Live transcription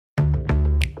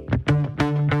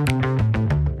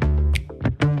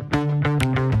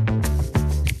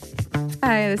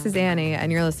Hi, this is Annie,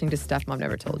 and you're listening to Stuff Mom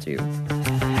Never Told You.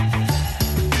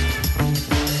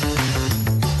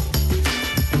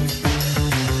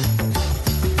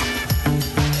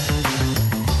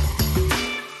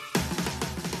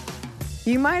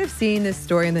 You might have seen this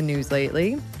story in the news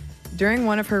lately. During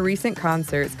one of her recent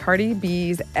concerts, Cardi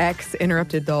B's ex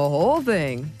interrupted the whole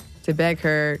thing to beg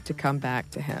her to come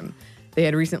back to him. They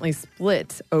had recently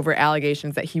split over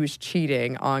allegations that he was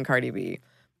cheating on Cardi B.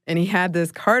 And he had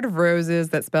this card of roses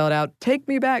that spelled out, "Take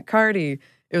me back, Cardi."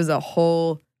 It was a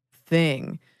whole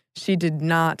thing. She did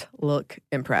not look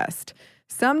impressed.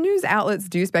 Some news outlets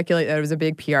do speculate that it was a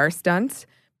big PR stunt,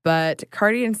 but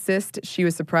Cardi insists she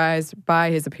was surprised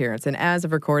by his appearance. And as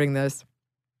of recording this,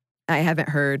 I haven't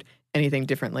heard anything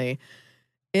differently.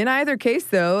 In either case,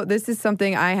 though, this is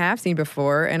something I have seen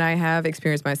before and I have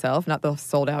experienced myself, not the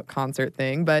sold-out concert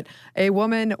thing, but a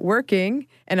woman working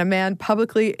and a man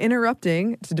publicly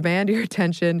interrupting to demand your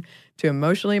attention, to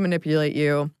emotionally manipulate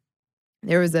you.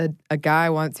 There was a guy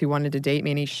once who wanted to date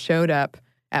me, and he showed up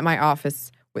at my office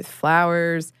with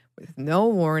flowers, with no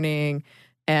warning,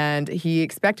 and he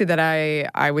expected that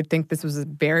I would think this was a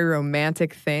very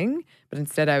romantic thing, but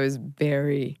instead I was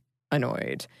very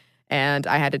annoyed. And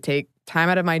I had to take time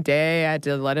out of my day. I had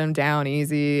to let him down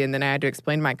easy. And then I had to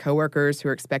explain to my coworkers who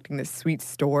were expecting this sweet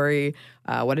story,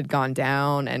 what had gone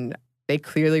down. And they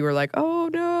clearly were like, "Oh,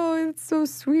 no, it's so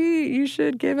sweet. You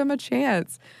should give him a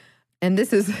chance." And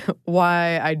this is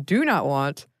why I do not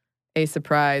want a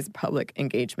surprise public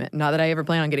engagement. Not that I ever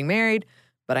plan on getting married,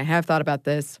 but I have thought about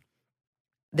this.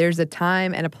 There's a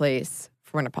time and a place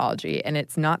for an apology, and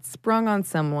it's not sprung on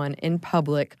someone in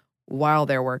public while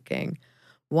they're working.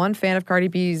 One fan of Cardi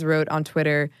B's wrote on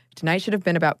Twitter, "Tonight should have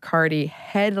been about Cardi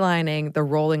headlining the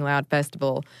Rolling Loud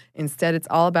Festival. Instead, it's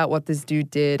all about what this dude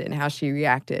did and how she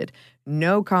reacted.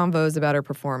 No convos about her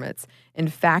performance. In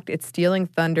fact, it's stealing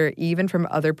thunder even from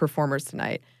other performers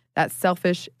tonight. That's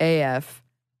selfish AF.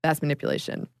 That's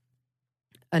manipulation."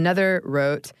 Another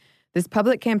wrote, "This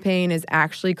public campaign is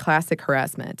actually classic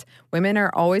harassment. Women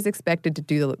are always expected to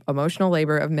do the emotional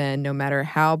labor of men no matter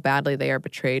how badly they are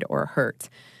betrayed or hurt."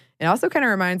 It also kind of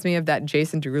reminds me of that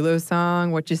Jason Derulo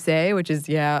song, "What You Say," which is,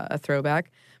 a throwback.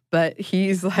 But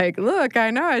he's like, "Look, I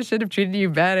know I should have treated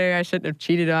you better. I shouldn't have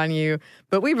cheated on you.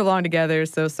 But we belong together,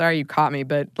 so sorry you caught me.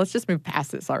 But let's just move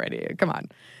past this already. Come on."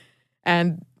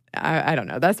 And I don't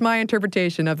know. That's my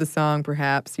interpretation of the song.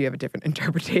 Perhaps you have a different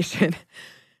interpretation.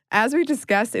 As we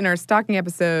discussed in our stalking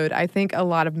episode, I think a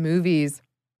lot of movies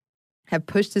have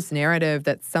pushed this narrative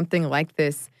that something like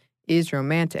this is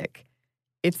romantic.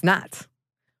 It's not.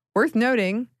 Worth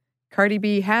noting, Cardi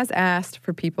B has asked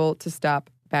for people to stop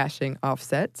bashing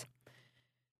Offset.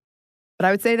 But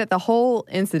I would say that the whole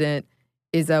incident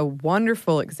is a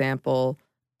wonderful example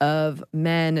of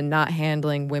men not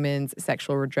handling women's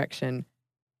sexual rejection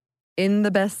in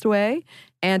the best way.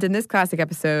 And in this classic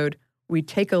episode, we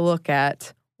take a look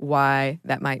at why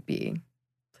that might be.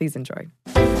 Please enjoy.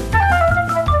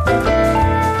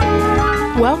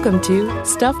 Welcome to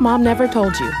Stuff Mom Never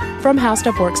Told You from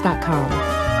HowStuffWorks.com.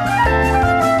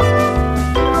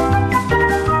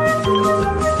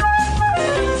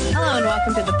 Hello and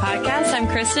welcome to the podcast. I'm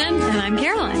Kristen. And I'm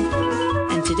Caroline.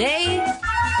 And today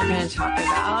we're going to talk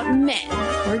about men.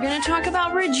 We're going to talk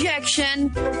about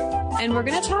rejection. And we're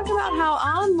going to talk about how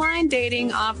online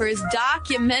dating offers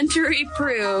documentary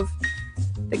proof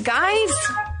that guys,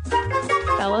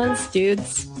 fellas,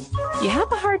 dudes, you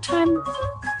have a hard time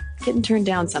getting turned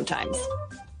down sometimes.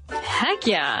 Heck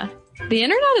yeah. The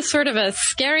internet is sort of a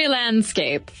scary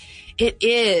landscape. It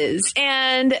is.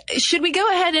 And should we go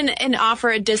ahead and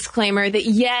offer a disclaimer that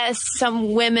yes,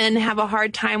 some women have a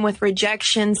hard time with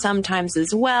rejection sometimes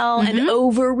as well and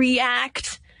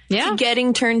overreact to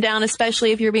getting turned down,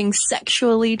 especially if you're being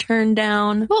sexually turned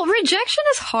down? Well, rejection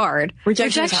is hard.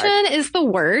 Rejection is the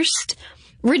worst.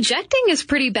 Rejecting is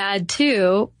pretty bad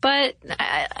too, but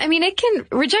I mean,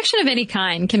 rejection of any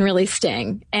kind can really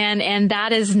sting. And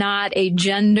that is not a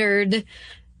gendered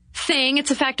thing.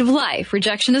 It's a fact of life.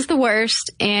 Rejection is the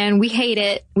worst and we hate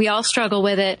it. We all struggle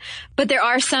with it. But there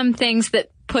are some things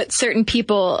that put certain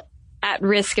people at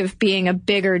risk of being a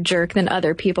bigger jerk than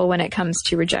other people when it comes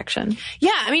to rejection.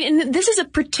 Yeah. I mean, and this is a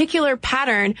particular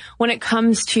pattern when it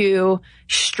comes to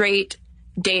straight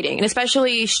dating, and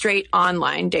especially straight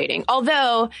online dating.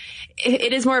 Although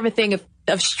it is more of a thing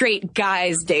of straight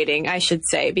guys dating, I should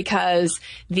say, because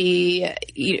the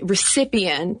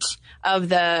recipient of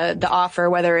the offer,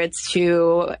 whether it's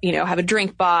to, have a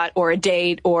drink bought or a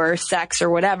date or sex or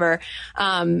whatever,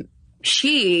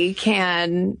 she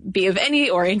can be of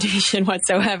any orientation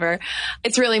whatsoever.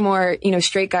 It's really more,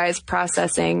 straight guys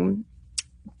processing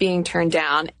being turned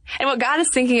down. And what got us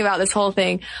thinking about this whole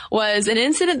thing was an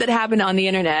incident that happened on the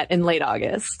internet in late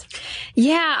August.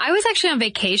 Yeah, I was actually on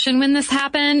vacation when this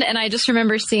happened, and I just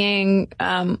remember seeing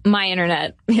my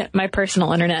internet, my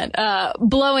personal internet,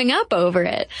 blowing up over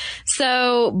it.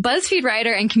 So BuzzFeed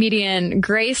writer and comedian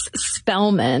Grace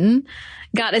Spellman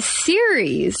got a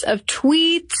series of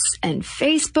tweets and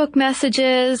Facebook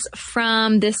messages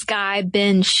from this guy,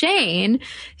 Ben Shane,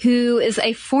 who is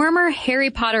a former Harry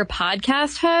Potter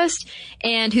podcast host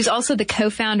and who's also the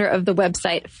co-founder of the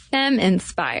website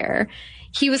SMNTY.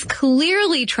 He was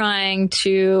clearly trying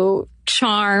to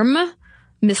charm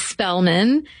Miss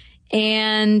Spellman,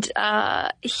 and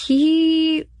I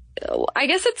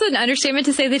guess it's an understatement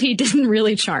to say that he didn't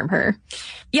really charm her.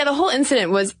 Yeah, the whole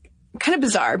incident was kind of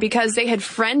bizarre because they had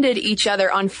friended each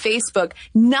other on Facebook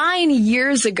 9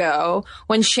 years ago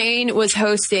when Shane was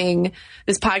hosting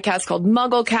this podcast called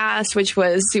Mugglecast, which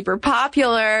was super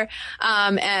popular.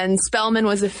 And Spellman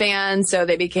was a fan, so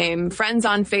they became friends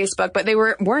on Facebook, but they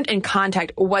weren't in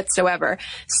contact whatsoever.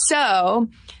 So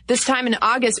this time in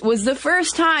August was the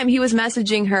first time he was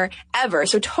messaging her ever.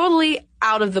 So totally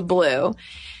out of the blue.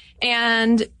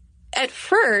 And at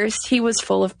first, he was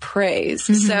full of praise.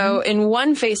 Mm-hmm. So in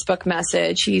one Facebook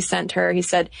message he sent her, he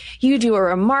said, "You do a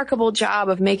remarkable job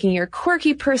of making your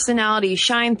quirky personality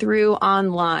shine through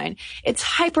online. It's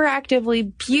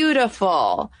hyperactively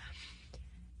beautiful."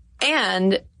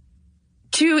 And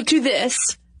to this,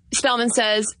 Spellman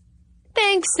says,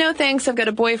 "Thanks, no thanks, I've got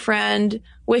a boyfriend,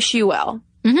 wish you well."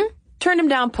 Mm-hmm. Turned him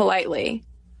down politely.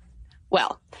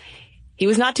 Well, he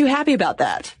was not too happy about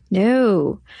that.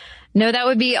 No, that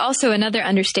would be also another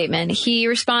understatement. He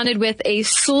responded with a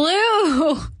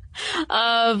slew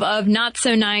of not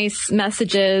so nice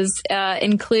messages,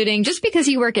 including, "Just because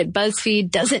you work at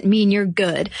BuzzFeed doesn't mean you're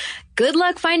good. Good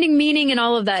luck finding meaning in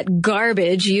all of that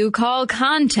garbage you call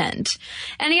content."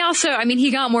 And he also,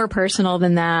 he got more personal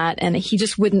than that, and he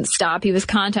just wouldn't stop. He was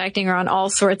contacting her on all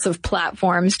sorts of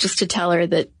platforms just to tell her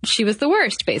that she was the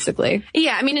worst, basically.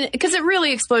 Yeah, because it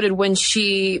really exploded when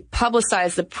she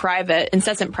publicized the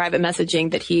incessant private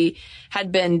messaging that he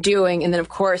had been doing. And then, of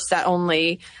course, that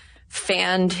only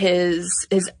fanned his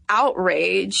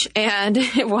outrage. And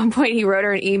at one point he wrote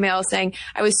her an email saying,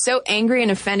 "I was so angry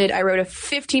and offended, I wrote a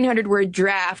 1,500 word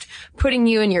draft putting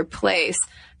you in your place."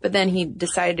 But then he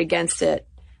decided against it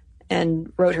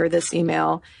and wrote her this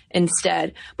email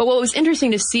instead. But what was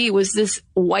interesting to see was this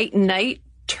white knight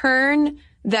turn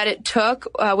that it took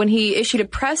when he issued a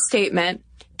press statement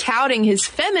touting his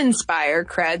SMNTY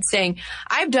cred, saying,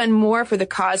 "I've done more for the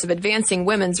cause of advancing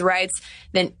women's rights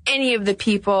than any of the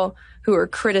people who are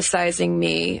criticizing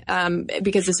me,"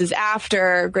 because this is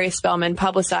after Grace Spellman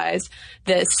publicized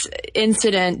this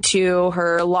incident to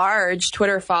her large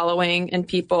Twitter following, and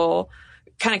people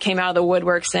kind of came out of the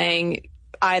woodwork saying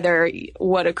either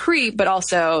what a creep, but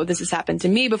also this has happened to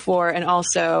me before, and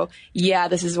also, yeah,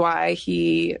 this is why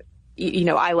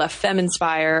I left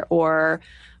SMNTY, or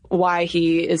why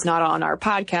he is not on our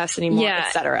podcast anymore,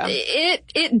 etc.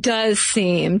 It does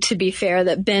seem, to be fair,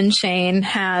 that Ben Shane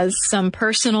has some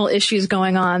personal issues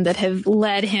going on that have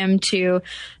led him to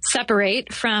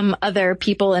separate from other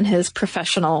people in his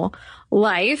professional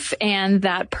life, and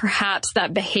that perhaps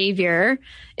that behavior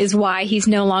is why he's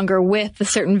no longer with the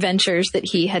certain ventures that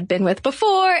he had been with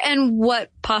before, and what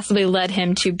possibly led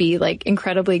him to be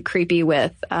incredibly creepy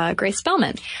with Grace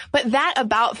Spellman. But that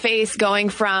about face going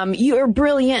from "you're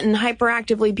brilliant and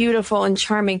hyperactively beautiful and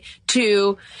charming"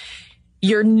 to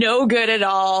 "you're no good at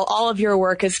all of your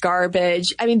work is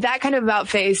garbage." That kind of about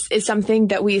face is something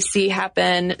that we see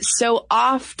happen so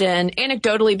often,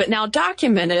 anecdotally, but now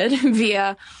documented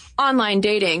via online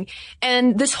dating.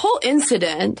 And this whole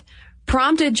incident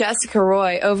prompted Jessica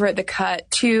Roy over at The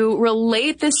Cut to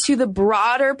relate this to the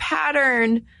broader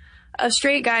pattern of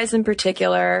straight guys in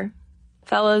particular.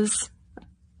 Fellas,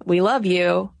 we love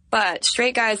you, but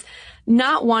straight guys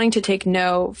not wanting to take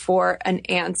no for an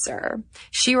answer.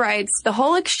 She writes, "The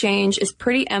whole exchange is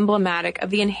pretty emblematic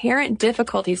of the inherent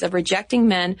difficulties of rejecting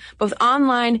men, both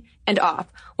online and off.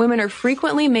 Women are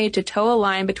frequently made to toe a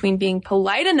line between being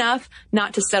polite enough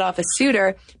not to set off a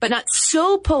suitor, but not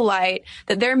so polite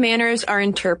that their manners are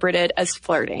interpreted as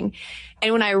flirting."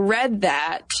 And when I read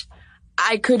that,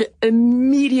 I could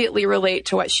immediately relate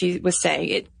to what she was saying.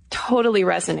 It totally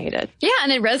resonated. Yeah,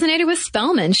 and it resonated with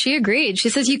Spellman. She agreed. She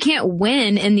says you can't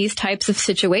win in these types of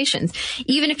situations.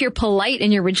 Even if you're polite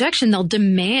in your rejection, they'll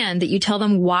demand that you tell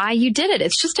them why you did it.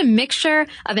 It's just a mixture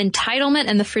of entitlement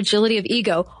and the fragility of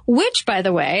ego, which, by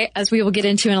the way, as we will get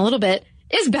into in a little bit,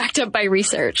 is backed up by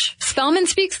research. Spellman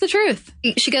speaks the truth.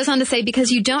 She goes on to say,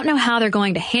 because you don't know how they're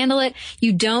going to handle it,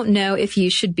 you don't know if you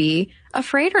should be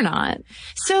afraid or not.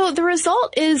 So the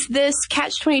result is this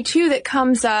catch-22 that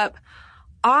comes up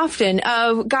often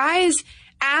of guys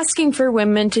asking for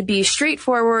women to be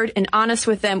straightforward and honest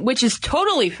with them, which is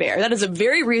totally fair. That is a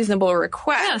very reasonable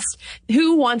request. Yeah.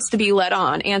 Who wants to be led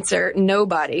on? Answer,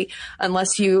 nobody,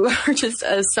 unless you are just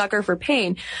a sucker for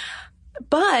pain.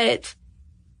 But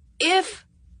if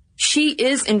she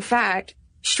is, in fact,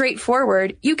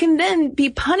 straightforward, you can then be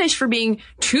punished for being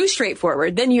too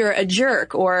straightforward. Then you're a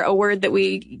jerk, or a word that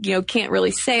we, can't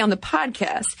really say on the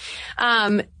podcast.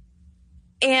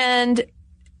 And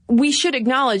we should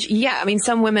acknowledge,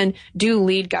 some women do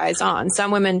lead guys on.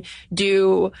 Some women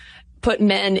do put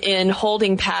men in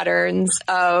holding patterns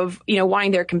of,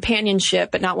 wanting their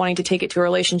companionship, but not wanting to take it to a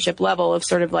relationship level of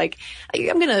sort of like,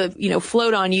 I'm going to,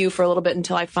 float on you for a little bit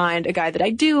until I find a guy that I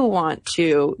do want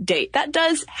to date. That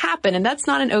does happen, and that's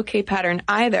not an okay pattern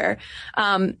either.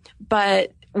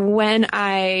 But when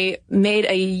I made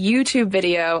a YouTube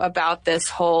video about this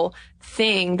whole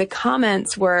thing, the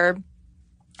comments were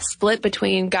split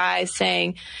between guys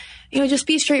saying, just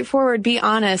be straightforward, be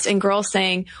honest, and girls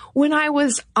saying, when I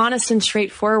was honest and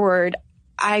straightforward,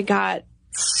 I got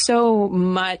so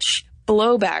much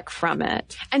blowback from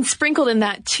it. And sprinkled in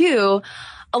that too,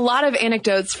 a lot of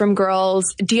anecdotes from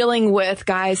girls dealing with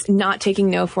guys not taking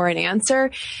no for an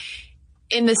answer,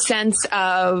 in the sense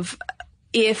of,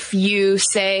 if you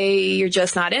say you're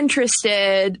just not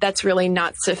interested, that's really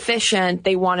not sufficient.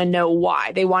 They want to know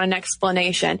why. They want an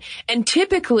explanation. And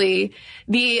typically,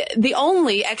 the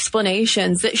only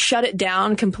explanations that shut it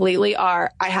down completely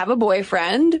are, I have a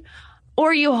boyfriend,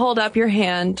 or you hold up your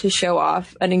hand to show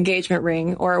off an engagement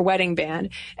ring or a wedding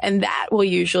band. And that will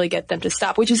usually get them to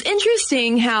stop, which is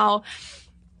interesting how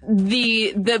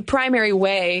the primary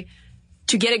way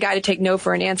to get a guy to take no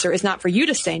for an answer is not for you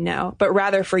to say no, but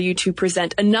rather for you to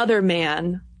present another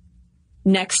man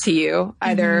next to you,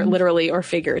 either literally or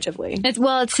figuratively.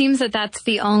 It seems that that's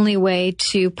the only way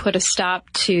to put a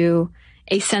stop to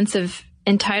a sense of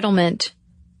entitlement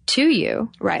to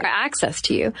you, right, or access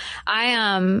to you.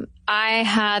 I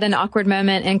had an awkward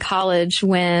moment in college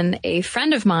when a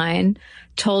friend of mine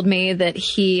told me that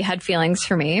he had feelings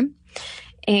for me.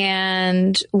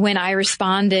 And when I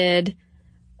responded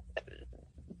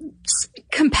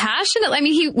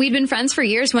compassionately, we'd been friends for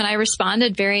years. When I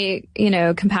responded very,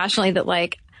 compassionately that,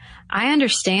 like, I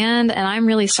understand and I'm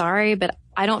really sorry, but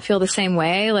I don't feel the same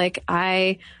way. Like,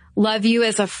 I love you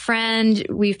as a friend.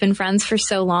 We've been friends for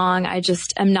so long. I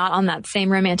just am not on that same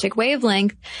romantic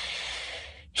wavelength.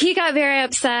 He got very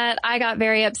upset. I got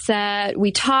very upset.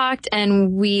 We talked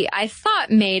and I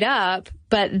thought made up.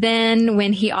 But then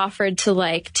when he offered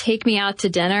to take me out to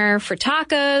dinner for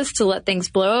tacos to let things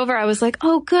blow over, I was like,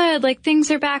 oh, good.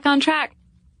 Things are back on track.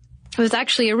 It was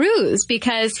actually a ruse,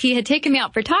 because he had taken me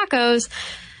out for tacos,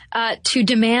 to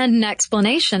demand an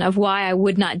explanation of why I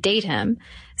would not date him,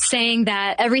 saying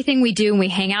that everything we do when we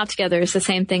hang out together is the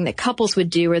same thing that couples would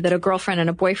do, or that a girlfriend and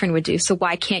a boyfriend would do. So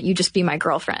why can't you just be my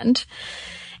girlfriend?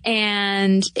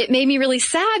 And it made me really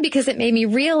sad, because it made me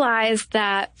realize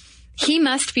that he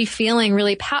must be feeling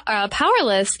really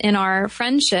powerless in our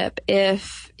friendship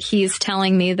if he's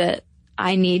telling me that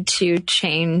I need to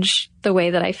change the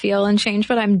way that I feel and change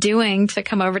what I'm doing to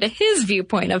come over to his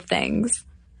viewpoint of things.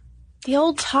 The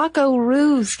old taco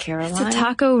ruse, Caroline. It's a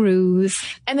taco ruse.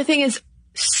 And the thing is,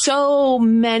 so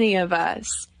many of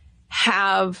us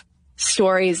have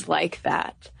stories like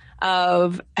that,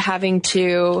 of having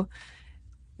to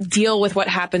deal with what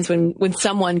happens when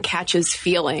someone catches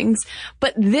feelings.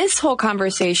 But this whole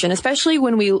conversation, especially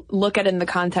when we look at it in the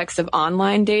context of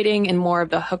online dating and more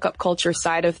of the hookup culture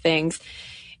side of things,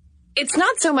 it's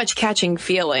not so much catching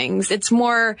feelings. It's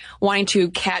more wanting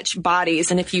to catch bodies.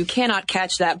 And if you cannot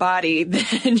catch that body,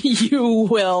 then you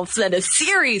will send a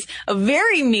series of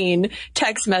very mean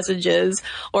text messages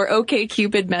or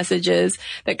OkCupid messages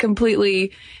that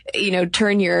completely,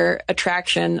 turn your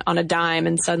attraction on a dime.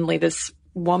 And suddenly this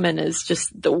woman is just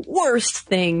the worst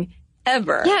thing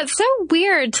ever. Yeah, it's so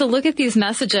weird to look at these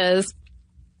messages,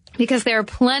 because there are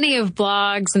plenty of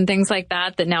blogs and things like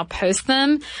that now post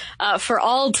them for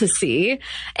all to see.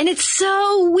 And it's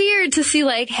so weird to see,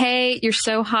 hey, you're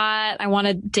so hot, I want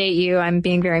to date you. I'm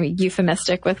being very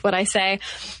euphemistic with what I say.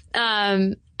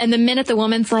 And the minute the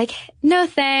woman's like, no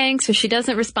thanks, or she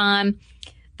doesn't respond,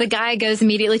 the guy goes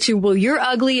immediately to, well, you're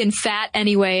ugly and fat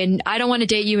anyway, and I don't want to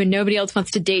date you, and nobody else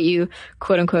wants to date you,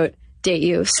 quote unquote, date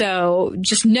you. So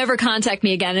just never contact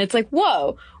me again. And it's like,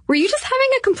 whoa, were you just having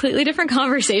a completely different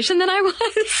conversation than I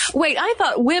was? Wait, I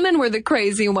thought women were the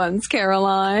crazy ones,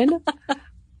 Caroline.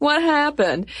 What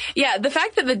happened? Yeah, the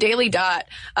fact that the Daily Dot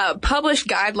published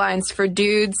guidelines for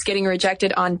dudes getting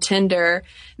rejected on Tinder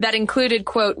that included,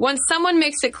 quote, once someone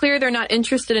makes it clear they're not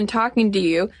interested in talking to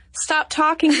you, stop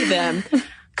talking to them,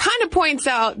 kind of points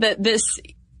out that this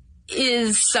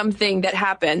is something that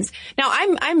happens. Now,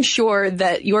 I'm sure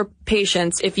that your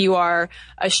patience, if you are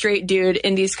a straight dude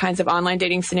in these kinds of online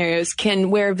dating scenarios, can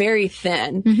wear very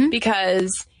thin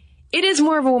because it is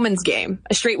more of a woman's game,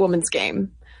 a straight woman's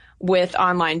game with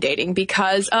online dating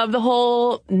because of the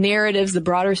whole narratives, the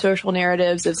broader social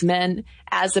narratives of men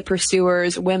as the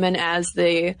pursuers, women as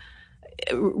the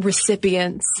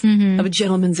recipients of a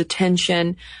gentleman's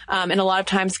attention. And a lot of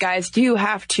times guys do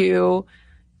have to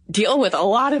deal with a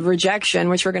lot of rejection,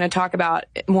 which we're going to talk about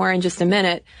more in just a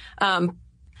minute.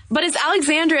 But as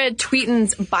Alexandra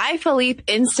Tweeton's By Felipe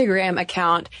Instagram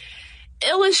account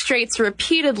illustrates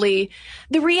repeatedly,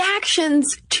 the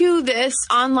reactions to this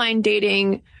online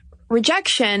dating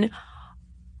rejection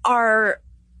are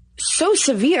so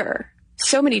severe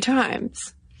so many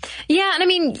times. Yeah. And I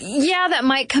mean, yeah, that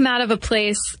might come out of a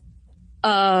place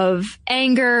of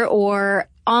anger or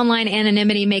online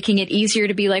anonymity making it easier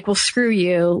to be like, well, screw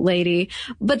you, lady.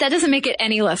 But that doesn't make it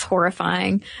any less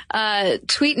horrifying.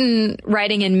 Tweeton,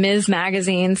 writing in Ms.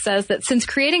 Magazine, says that since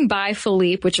creating By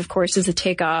Felipe, which of course is a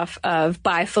takeoff of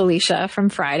By Felicia from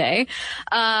Friday,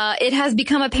 it has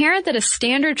become apparent that a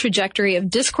standard trajectory of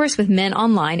discourse with men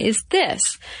online is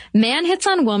this. Man hits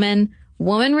on woman,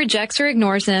 woman rejects or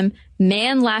ignores him,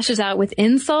 man lashes out with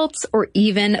insults or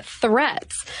even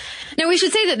threats. Now, we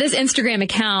should say that this Instagram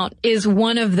account is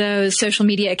one of those social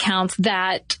media accounts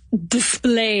that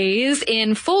displays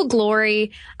in full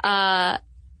glory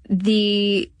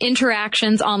the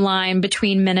interactions online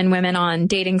between men and women on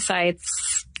dating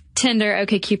sites, Tinder,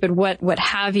 OkCupid, what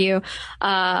have you.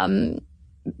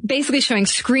 Basically showing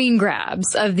screen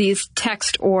grabs of these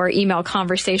text or email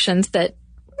conversations that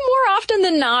more often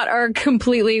than not are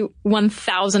completely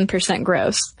 1000%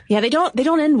 gross. Yeah, they don't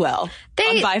end well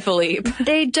on By Felipe.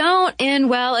 They don't end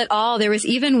well at all. There was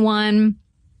even one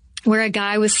where a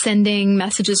guy was sending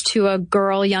messages to a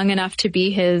girl young enough to be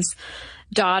his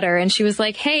daughter, and she was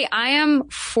like, hey, I am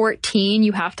 14.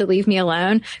 You have to leave me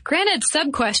alone. Granted,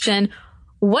 sub-question,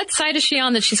 what side is she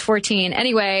on that she's 14?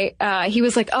 Anyway, he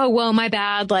was like, oh, whoa, my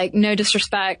bad. Like, no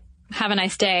disrespect. Have a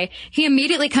nice day. He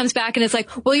immediately comes back and is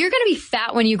like, well, you're going to be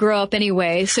fat when you grow up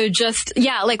anyway. So just,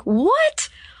 yeah, like, what?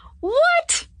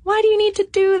 What? Why do you need to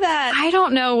do that? I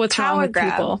don't know what's wrong with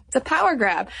people. It's a power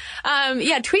grab.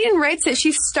 Yeah, Tweeton writes that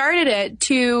she started it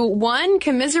to, one,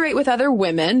 commiserate with other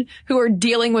women who are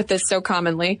dealing with this so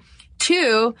commonly.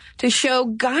 Two, to show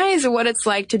guys what it's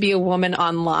like to be a woman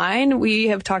online. We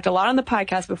have talked a lot on the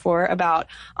podcast before about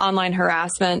online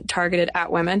harassment targeted at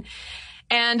women.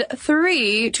 And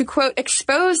three, to, quote,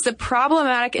 expose the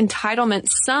problematic entitlement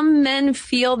some men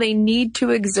feel they need to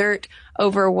exert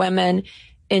over women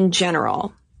in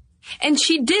general. And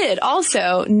she did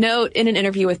also note in an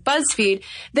interview with BuzzFeed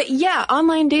that, yeah,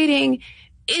 online dating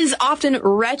is often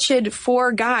wretched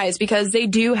for guys because they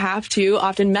do have to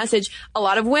often message a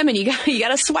lot of women. You got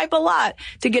to swipe a lot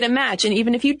to get a match. And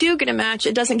even if you do get a match,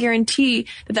 it doesn't guarantee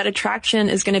that attraction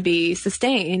is going to be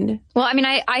sustained. Well, I mean,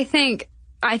 I think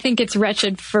it's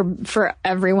wretched for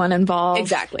everyone involved.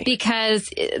 Exactly. Because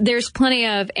there's plenty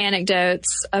of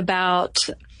anecdotes about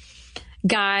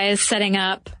guys setting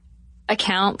up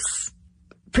accounts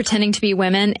pretending to be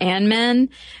women and men.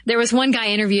 There was one guy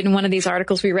interviewed in one of these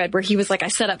articles we read where he was like, I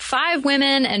set up 5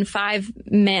 women and 5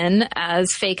 men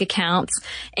as fake accounts.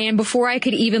 And before I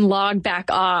could even log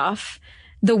back off,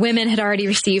 the women had already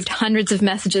received hundreds of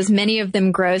messages, many of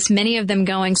them gross, many of them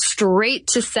going straight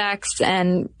to sex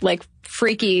and like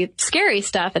freaky, scary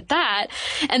stuff at that.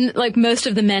 And like most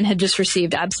of the men had just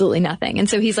received absolutely nothing. And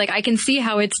so he's like, I can see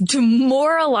how it's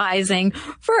demoralizing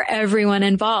for everyone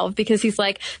involved, because he's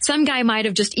like, some guy might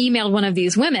have just emailed one of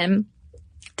these women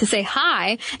to say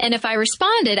hi. And if I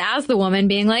responded as the woman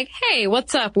being like, hey,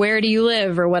 what's up? Where do you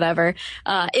live? Or whatever,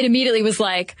 it immediately was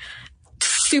like,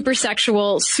 super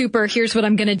sexual, super, here's what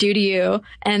I'm going to do to you.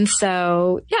 And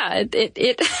so, yeah,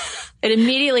 it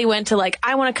immediately went to like,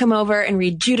 I want to come over and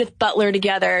read Judith Butler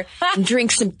together and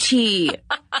drink some tea.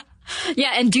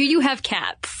 Yeah. And do you have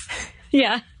cats?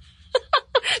 Yeah.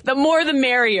 The more the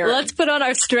merrier. Let's put on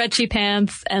our stretchy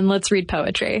pants and let's read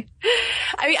poetry.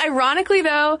 I mean, ironically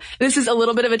though, this is a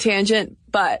little bit of a tangent,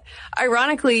 but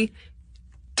ironically,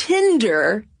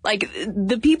 Tinder, like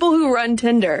the people who run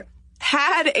Tinder,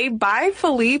 had a by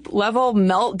Felipe level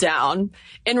meltdown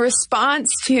in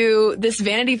response to this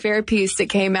Vanity Fair piece that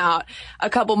came out a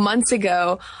couple months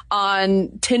ago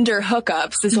on Tinder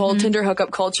hookups, this whole Tinder hookup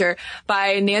culture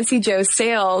by Nancy Jo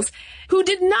Sales, who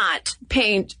did not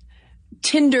paint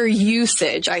Tinder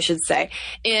usage, I should say,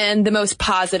 in the most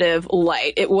positive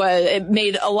light. It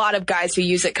made a lot of guys who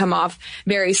use it come off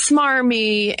very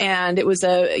smarmy, and it was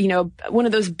one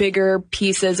of those bigger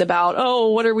pieces about,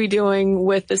 oh, what are we doing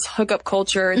with this hookup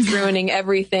culture? It's ruining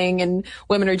everything, and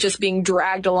women are just being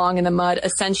dragged along in the mud,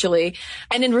 essentially.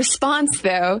 And in response,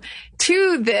 though,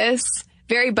 to this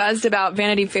very buzzed about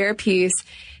Vanity Fair piece,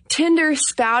 Tinder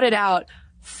spouted out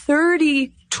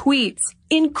 30 tweets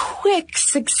in quick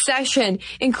succession,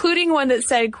 including one that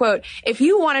said, quote, "If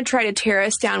you want to try to tear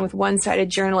us down with one-sided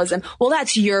journalism, well,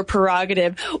 that's your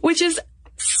prerogative," which is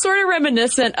sort of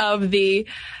reminiscent of the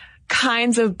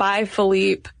kinds of by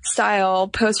Felipe style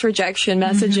post-rejection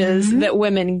messages that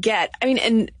women get. I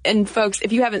mean, and folks,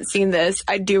 if you haven't seen this,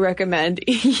 I do recommend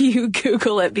you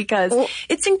Google it, because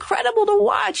it's incredible to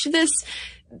watch this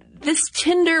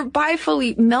Tinder by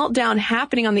Felipe meltdown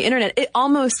happening on the internet. It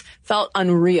almost felt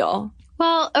unreal.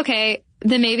 Well, okay,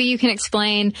 then maybe you can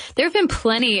explain. There have been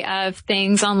plenty of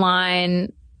things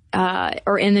online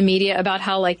or in the media about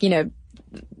how, like,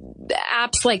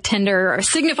 apps like Tinder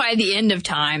signify the end of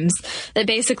times, that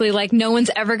basically, like, no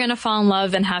one's ever going to fall in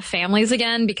love and have families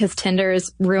again because Tinder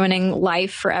is ruining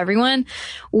life for everyone.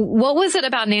 What was it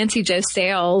about Nancy Jo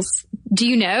Sales? Do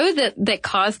you know that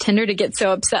caused Tinder to get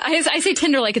so upset? I say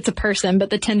Tinder like it's a person,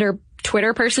 but the Tinder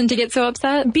Twitter person to get so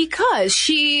upset? Because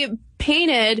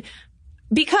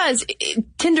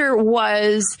Tinder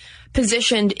was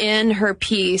positioned in her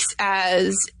piece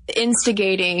as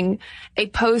instigating a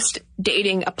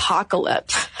post-dating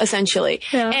apocalypse, essentially.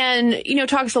 Yeah. And,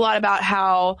 talks a lot about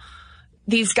how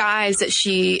these guys that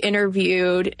she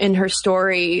interviewed in her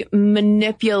story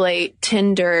manipulate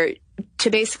Tinder to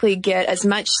basically get as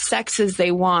much sex as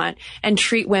they want and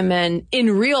treat women in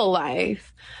real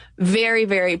life very,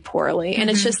 very poorly. And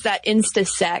it's just that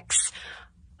insta-sex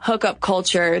hookup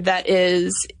culture that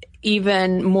is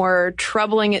even more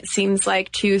troubling, it seems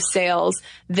like, to Sales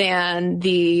than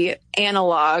the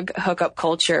analog hookup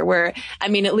culture where, I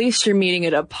mean, at least you're meeting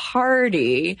at a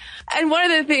party. And one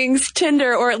of the things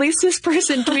Tinder, or at least this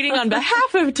person tweeting on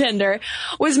behalf of Tinder,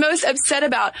 was most upset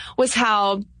about was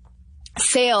how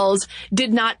Sales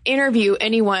did not interview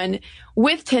anyone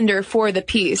with Tinder for the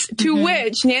piece, to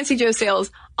which Nancy Jo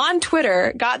Sales on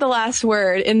Twitter got the last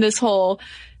word in this whole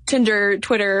Tinder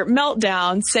Twitter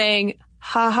meltdown, saying,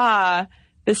 "Ha,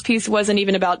 this piece wasn't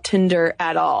even about Tinder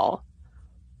at all."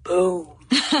 Boom.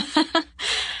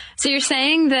 So you're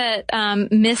saying that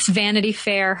Miss Vanity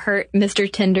Fair hurt Mr.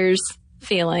 Tinder's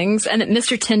feelings, and that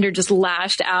Mr. Tinder just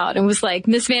lashed out and was like,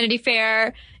 "Miss Vanity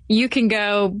Fair, you can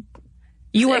go.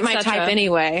 You weren't my type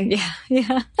anyway."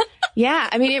 Yeah. Yeah,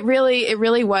 I mean, it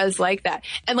really was like that.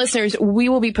 And listeners, we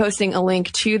will be posting a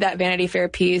link to that Vanity Fair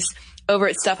piece over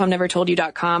at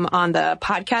StuffI'veNeverToldYou.com on the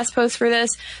podcast post for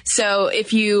this. So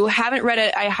if you haven't read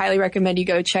it, I highly recommend you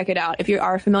go check it out if you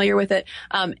are familiar with it,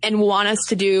 and want us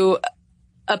to do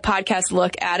a podcast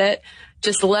look at it.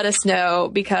 Just let us know,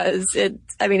 because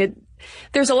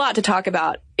there's a lot to talk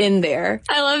about in there.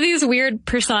 I love these weird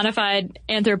personified,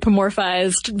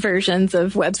 anthropomorphized versions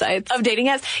of websites. Of dating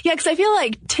apps. Yeah, because I feel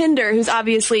like Tinder, who's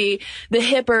obviously the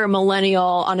hipper millennial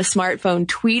on a smartphone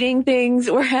tweeting things,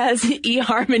 whereas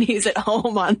eHarmony's at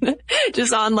home on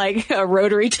like a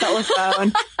rotary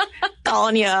telephone,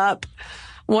 calling you up,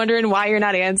 wondering why you're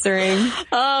not answering.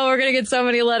 Oh, we're going to get so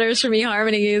many letters from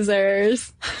eHarmony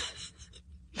users.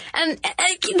 And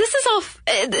this is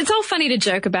it's all funny to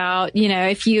joke about,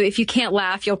 if you can't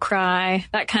laugh, you'll cry,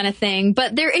 that kind of thing.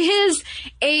 But there is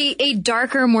a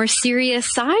darker, more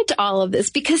serious side to all of this,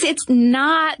 because it's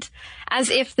not as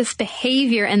if this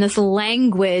behavior and this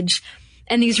language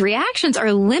and these reactions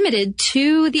are limited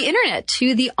to the internet,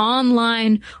 to the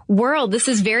online world. This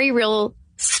is very real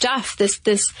stuff. This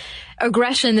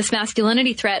aggression, this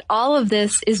masculinity threat, all of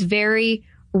this is very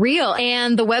real.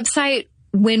 And the website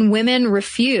When Women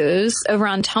Refuse over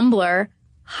on Tumblr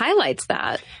highlights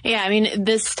that. Yeah, I mean,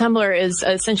 this Tumblr is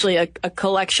essentially a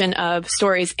collection of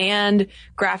stories and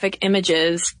graphic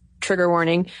images, trigger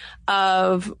warning,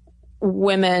 of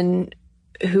women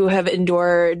who have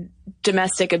endured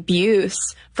domestic abuse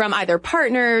from either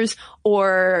partners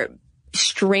or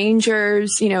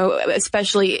strangers,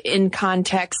 especially in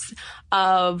context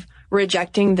of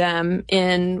rejecting them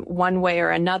in one way or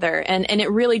another. And it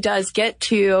really does get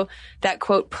to that,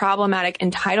 quote, problematic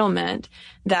entitlement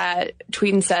that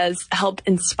Tweeden says helped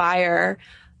inspire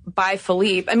by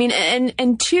Felipe. I mean,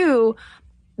 and two,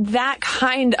 that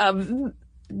kind of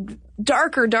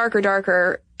darker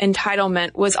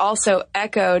entitlement was also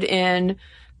echoed in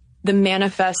the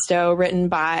manifesto written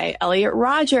by Elliot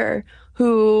Rodger,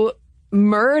 who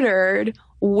murdered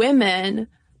women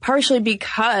partially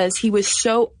because he was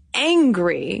so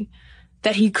angry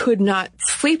that he could not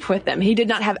sleep with them. He did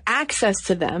not have access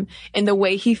to them in the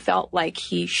way he felt like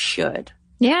he should.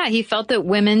 Yeah, he felt that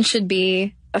women should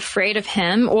be afraid of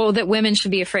him, or that women should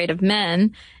be afraid of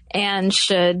men and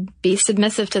should be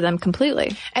submissive to them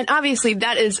completely. And obviously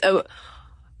that is a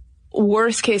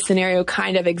worst case scenario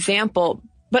kind of example,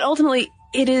 but ultimately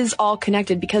it is all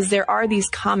connected because there are these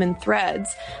common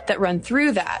threads that run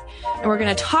through that. And we're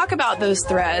going to talk about those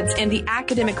threads and the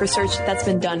academic research that's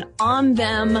been done on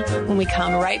them when we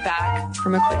come right back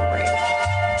from a quick break.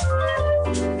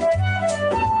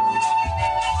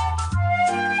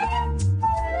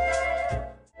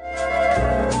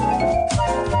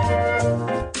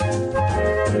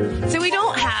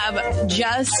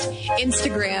 Just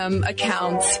Instagram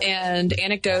accounts and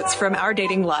anecdotes from our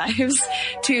dating lives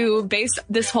to base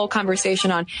this whole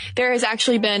conversation on. There has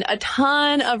actually been a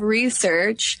ton of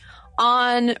research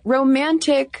on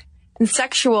romantic and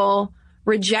sexual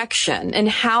rejection and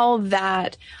how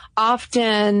that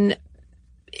often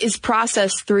is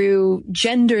processed through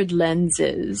gendered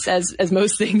lenses, as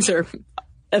most things are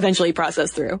eventually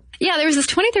processed through. Yeah, there was this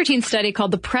 2013 study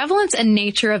called The Prevalence and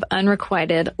Nature of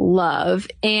Unrequited Love,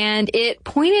 and it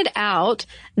pointed out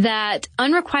that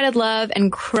unrequited love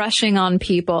and crushing on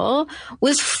people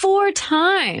was 4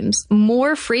 times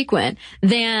more frequent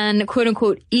than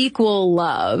quote-unquote equal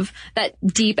love, that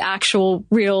deep, actual,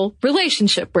 real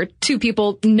relationship where 2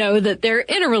 people know that they're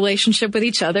in a relationship with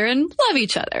each other and love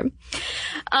each other.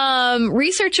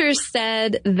 Researchers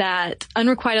said that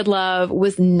unrequited love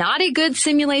was not a good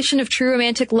simulation of true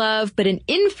romantic love, but an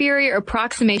inferior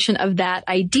approximation of that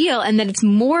ideal, and that it's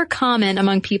more common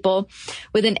among people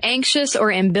with an anxious or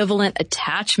ambivalent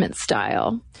attachment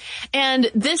style.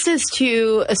 And this is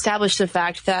to establish the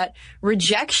fact that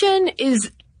rejection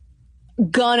is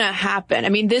gonna happen. I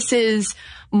mean, this is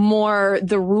more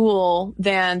the rule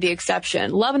than the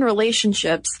exception. Love and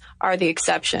relationships are the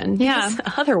exception. Yeah.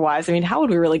 Because otherwise, I mean, how would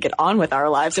we really get on with our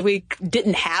lives if we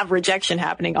didn't have rejection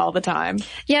happening all the time?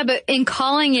 Yeah, but in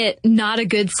calling it not a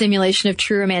good simulation of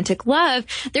true romantic love,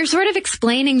 they're sort of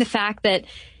explaining the fact that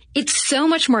it's so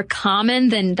much more common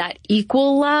than that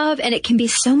equal love, and it can be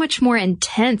so much more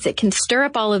intense. It can stir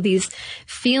up all of these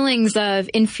feelings of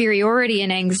inferiority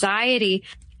and anxiety.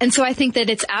 And so I think that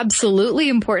it's absolutely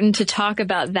important to talk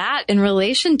about that in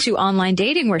relation to online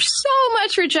dating where so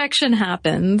much rejection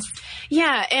happens.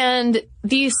 Yeah, and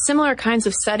these similar kinds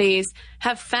of studies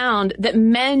have found that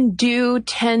men do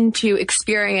tend to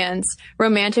experience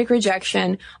romantic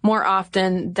rejection more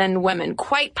often than women,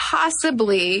 quite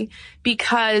possibly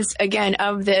because, again,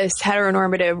 of this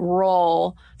heteronormative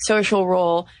role, social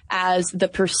role as the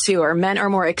pursuer. Men are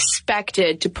more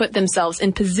expected to put themselves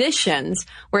in positions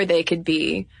where they could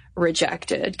be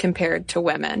rejected compared to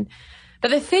women. But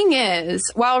the thing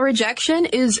is, while rejection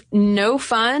is no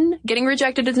fun, getting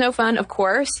rejected is no fun, of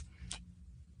course,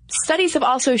 studies have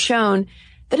also shown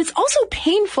that it's also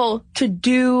painful to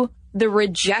do the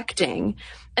rejecting.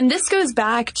 And this goes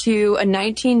back to a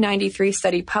 1993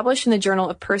 study published in the Journal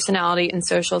of Personality and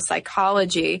Social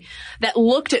Psychology that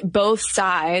looked at both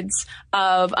sides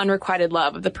of unrequited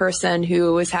love, of the person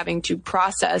who is having to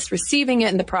process receiving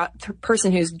it and the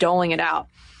person who's doling it out.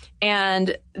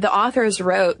 And the authors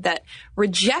wrote that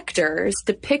rejectors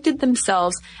depicted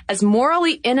themselves as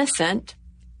morally innocent,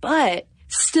 but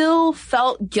still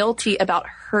felt guilty about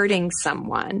hurting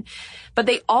someone. But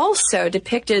they also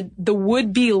depicted the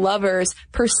would-be lover's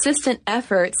persistent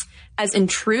efforts as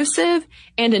intrusive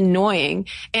and annoying.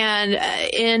 And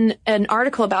in an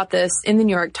article about this in the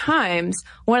New York Times,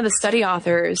 one of the study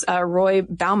authors, Roy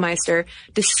Baumeister,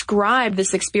 described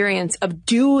this experience of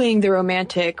doing the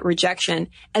romantic rejection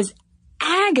as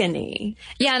agony.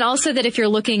 Yeah, and also that if you're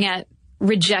looking at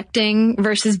rejecting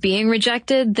versus being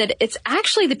rejected, that it's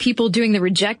actually the people doing the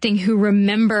rejecting who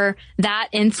remember that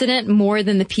incident more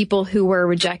than the people who were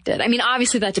rejected. I mean,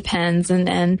 obviously that depends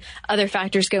and other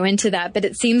factors go into that, but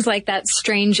it seems like that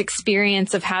strange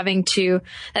experience of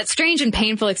that strange and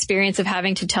painful experience of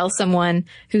having to tell someone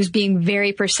who's being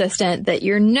very persistent that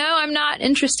I'm not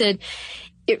interested,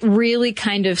 it really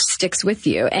kind of sticks with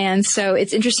you. And so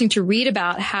it's interesting to read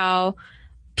about how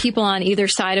people on either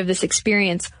side of this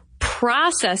experience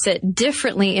process it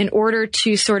differently in order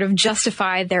to sort of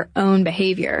justify their own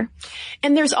behavior.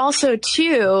 And there's also,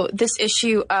 too, this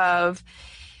issue of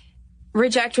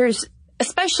rejectors,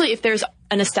 especially if there's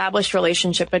an established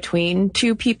relationship between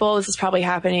 2 people. This is probably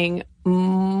happening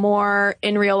more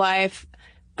in real life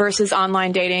versus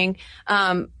online dating.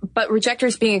 But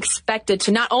rejectors being expected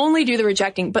to not only do the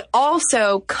rejecting, but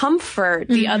also comfort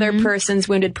the other person's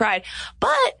wounded pride.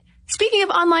 But speaking of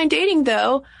online dating,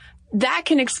 though, that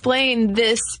can explain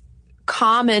this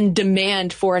common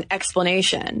demand for an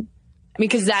explanation. I mean,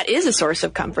 because that is a source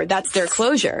of comfort. That's their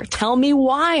closure. Tell me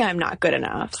why I'm not good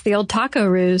enough. It's the old taco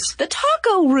ruse. The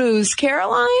taco ruse,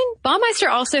 Caroline. Baumeister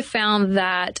also found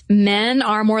that men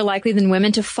are more likely than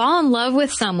women to fall in love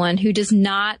with someone who does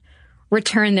not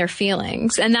return their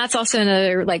feelings. And that's also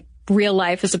another, like, real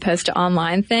life as opposed to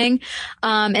online thing.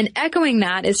 And echoing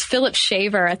that is Philip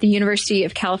Shaver at the University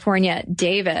of California,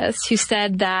 Davis, who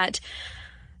said that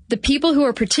the people who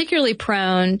are particularly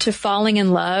prone to falling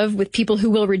in love with people who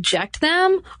will reject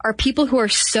them are people who are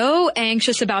so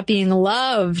anxious about being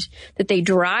loved that they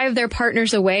drive their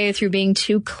partners away through being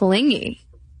too clingy.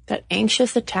 That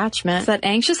anxious attachment. It's that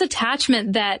anxious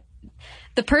attachment that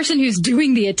the person who's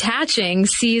doing the attaching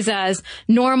sees as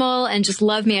normal and just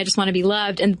love me, I just want to be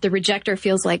loved. And the rejecter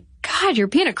feels like, God, you're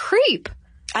being a creep.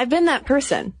 I've been that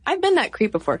person. I've been that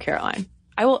creep before, Caroline.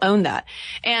 I will own that.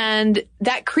 And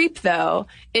that creep, though,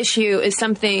 issue is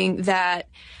something that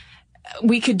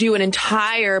we could do an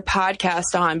entire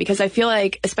podcast on, because I feel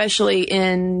like, especially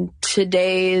in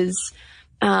today's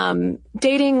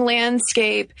dating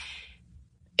landscape,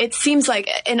 it seems like,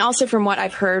 and also from what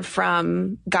I've heard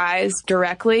from guys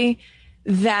directly,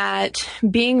 that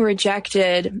being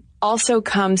rejected also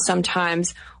comes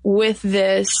sometimes with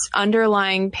this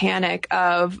underlying panic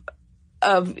of,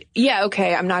 yeah,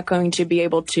 okay, I'm not going to be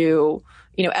able to,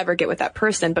 ever get with that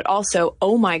person, but also,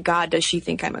 oh my God, does she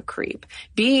think I'm a creep?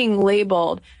 Being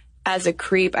labeled as a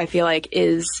creep, I feel like,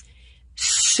 is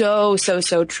so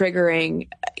triggering,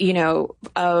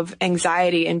 of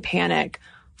anxiety and panic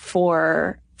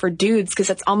for dudes, because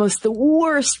that's almost the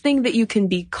worst thing that you can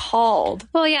be called.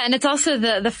 Well, yeah, and it's also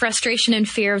the frustration and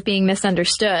fear of being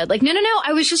misunderstood. Like, no,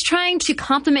 I was just trying to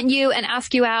compliment you and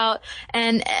ask you out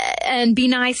and be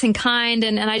nice and kind,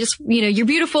 and I just, you're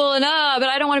beautiful and but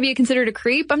I don't want to be considered a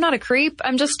creep. I'm not a creep.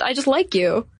 I just like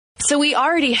you. So we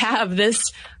already have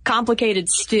this complicated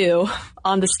stew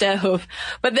on the stove,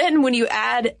 but then when you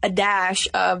add a dash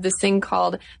of this thing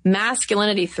called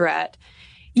masculinity threat,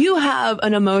 you have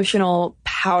an emotional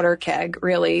powder keg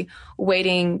really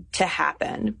waiting to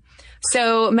happen.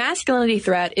 So masculinity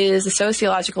threat is a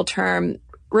sociological term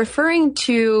referring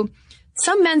to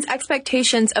some men's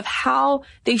expectations of how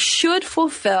they should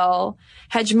fulfill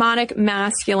hegemonic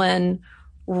masculine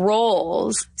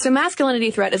roles. So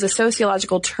masculinity threat is a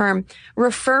sociological term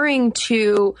referring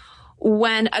to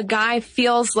when a guy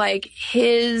feels like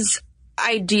his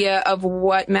idea of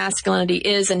what masculinity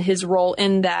is and his role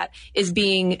in that is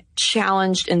being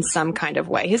challenged in some kind of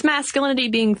way. His masculinity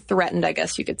being threatened, I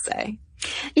guess you could say.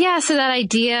 Yeah, so that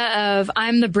idea of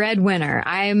I'm the breadwinner,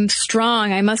 I'm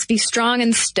strong, I must be strong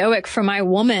and stoic for my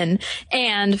woman,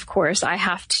 and of course I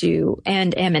have to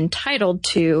and am entitled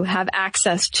to have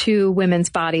access to women's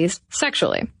bodies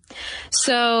sexually.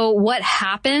 So what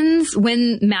happens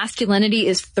when masculinity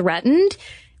is threatened?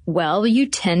 Well, you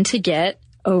tend to get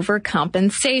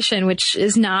overcompensation, which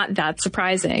is not that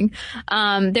surprising.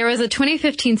 There was a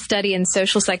 2015 study in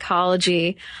social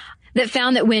psychology that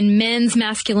found that when men's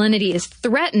masculinity is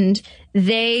threatened,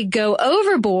 they go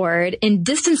overboard in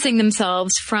distancing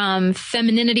themselves from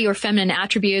femininity or feminine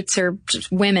attributes or just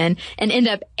women and end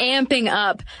up amping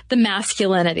up the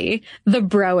masculinity, the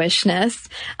bro-ishness.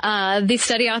 The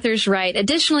study authors write,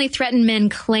 additionally, threatened men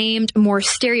claimed more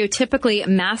stereotypically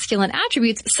masculine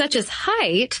attributes such as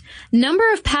height,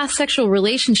 number of past sexual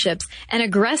relationships, and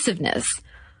aggressiveness,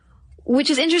 which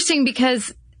is interesting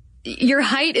because your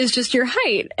height is just your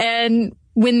height. And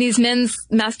when these men's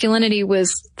masculinity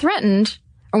was threatened,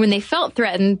 or when they felt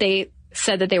threatened, they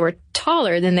said that they were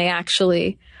taller than they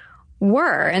actually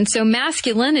were. And so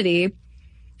masculinity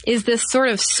is this sort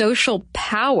of social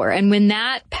power. And when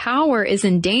that power is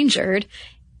endangered,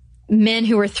 men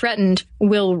who are threatened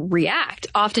will react,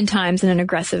 oftentimes in an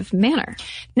aggressive manner.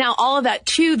 Now, all of that,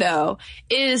 too, though,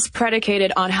 is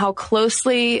predicated on how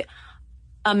closely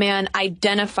a man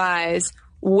identifies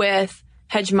with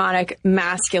hegemonic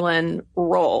masculine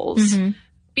roles. Mm-hmm.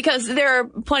 Because there are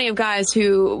plenty of guys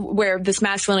where this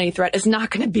masculinity threat is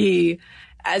not going to be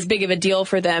as big of a deal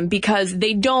for them because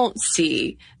they don't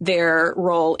see their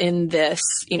role in this,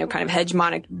 kind of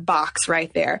hegemonic box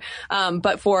right there.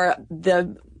 But for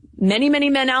the many, many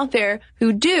men out there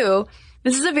who do,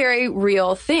 this is a very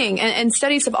real thing. And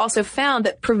studies have also found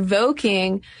that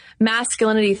provoking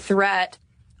masculinity threat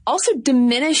also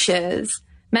diminishes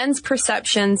men's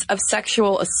perceptions of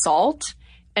sexual assault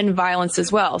and violence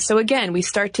as well. So again, we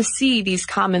start to see these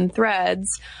common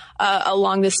threads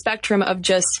along the spectrum of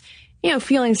just,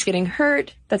 feelings getting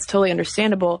hurt. That's totally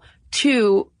understandable.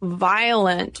 To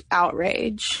violent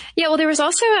outrage. Yeah, well, there was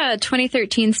also a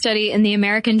 2013 study in the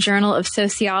American Journal of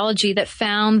Sociology that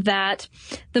found that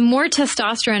the more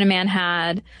testosterone a man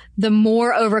had, the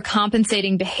more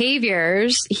overcompensating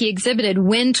behaviors he exhibited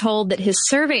when told that his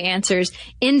survey answers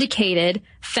indicated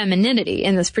femininity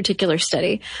in this particular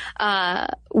study.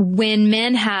 When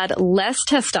men had less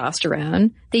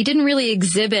testosterone, they didn't really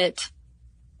exhibit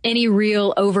any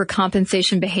real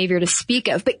overcompensation behavior to speak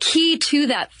of. But key to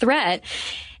that threat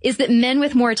is that men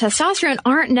with more testosterone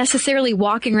aren't necessarily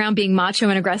walking around being macho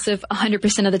and aggressive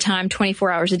 100% of the time,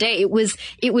 24 hours a day. It was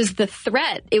the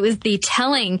threat. It was the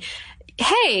telling,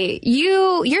 hey,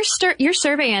 your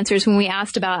survey answers when we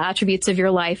asked about attributes of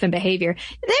your life and behavior,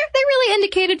 they really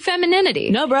indicated femininity.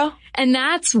 No, bro. And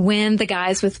that's when the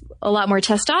guys with a lot more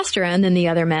testosterone than the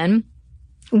other men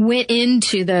went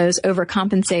into those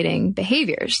overcompensating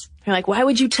behaviors. You're like, why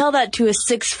would you tell that to a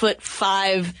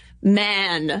 6'5"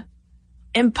 man?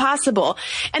 Impossible.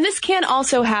 And this can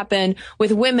also happen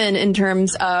with women in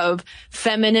terms of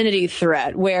femininity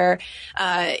threat, where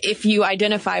if you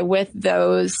identify with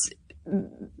those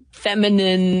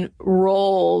feminine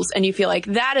roles and you feel like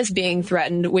that is being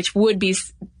threatened, which would be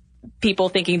people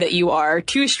thinking that you are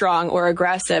too strong or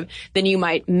aggressive, then you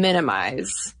might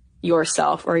minimize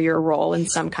yourself or your role in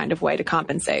some kind of way to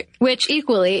compensate. Which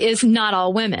equally is not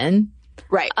all women.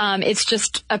 Right. It's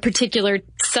just a particular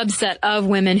subset of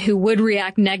women who would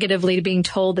react negatively to being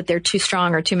told that they're too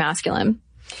strong or too masculine.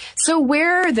 So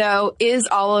where, though, is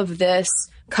all of this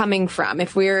coming from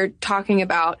if we're talking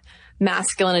about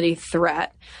masculinity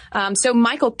threat? So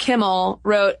Michael Kimmel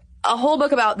wrote a whole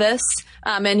book about this,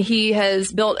 and he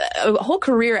has built a whole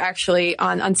career actually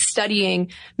on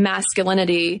studying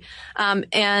masculinity.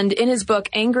 And in his book,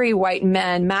 Angry White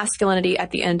Men, Masculinity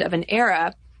at the End of an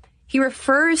Era, he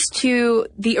refers to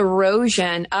the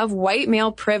erosion of white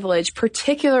male privilege,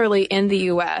 particularly in the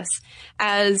U.S.,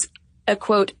 as a,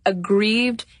 quote,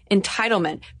 aggrieved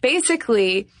entitlement.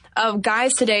 Basically, of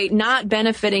guys today not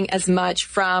benefiting as much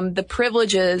from the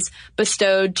privileges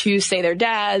bestowed to, say, their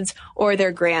dads or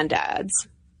their granddads.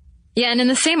 Yeah, and in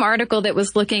the same article that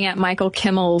was looking at Michael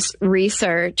Kimmel's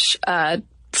research,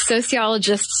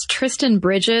 sociologists Tristan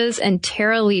Bridges and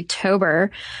Tara Lee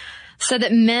Tober said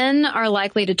that men are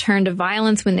likely to turn to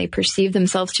violence when they perceive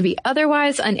themselves to be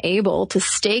otherwise unable to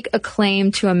stake a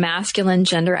claim to a masculine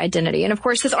gender identity. And of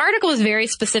course, this article is very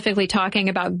specifically talking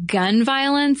about gun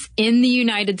violence in the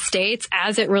United States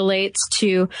as it relates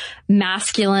to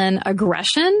masculine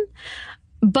aggression.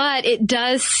 But it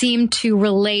does seem to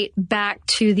relate back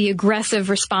to the aggressive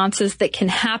responses that can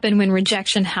happen when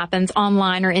rejection happens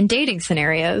online or in dating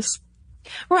scenarios.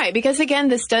 Right, because again,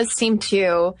 this does seem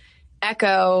to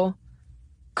echo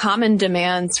common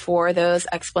demands for those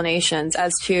explanations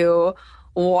as to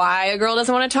why a girl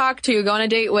doesn't want to talk to, go on a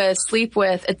date with, sleep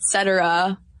with,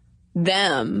 etc.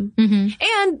 them. Mm-hmm.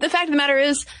 And the fact of the matter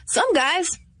is, some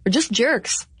guys are just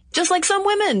jerks, just like some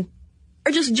women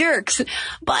are just jerks.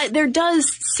 But there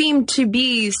does seem to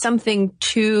be something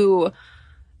to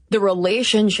the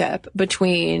relationship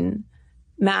between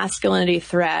masculinity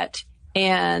threat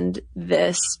and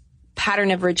this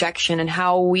pattern of rejection and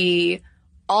how we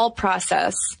all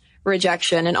process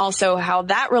rejection, and also how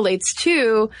that relates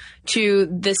to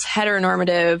this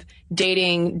heteronormative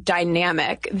dating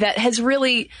dynamic that has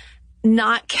really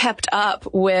not kept up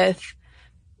with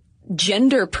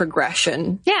gender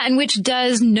progression. Yeah, and which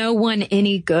does no one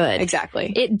any good.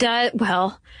 Exactly. It does,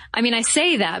 well, I mean, I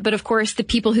say that, but of course the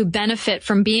people who benefit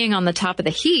from being on the top of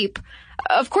the heap,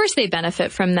 of course they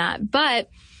benefit from that. But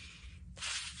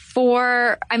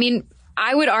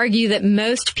I would argue that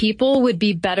most people would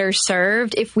be better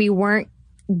served if we weren't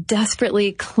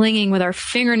desperately clinging with our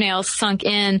fingernails sunk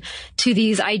in to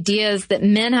these ideas that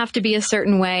men have to be a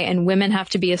certain way and women have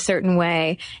to be a certain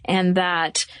way, and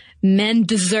that men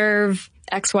deserve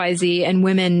XYZ and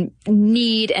women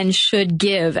need and should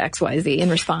give XYZ in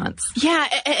response. Yeah,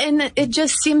 and it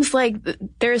just seems like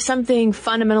there's something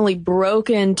fundamentally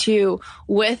broken too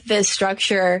with this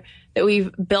structure that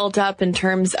we've built up in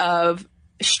terms of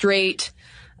straight,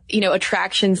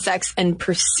 attraction, sex, and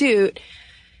pursuit,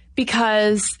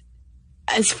 because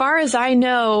as far as I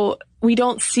know, we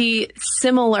don't see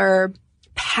similar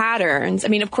patterns. I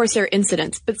mean, of course there are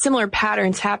incidents, but similar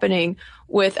patterns happening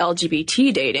with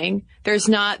LGBT dating. There's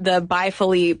not the Bi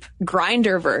Felipe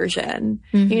Grindr version,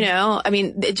 I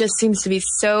mean, it just seems to be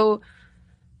so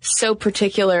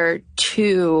particular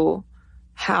to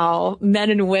how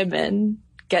men and women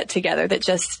get together that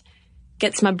just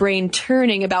gets my brain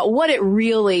turning about what it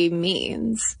really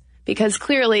means. Because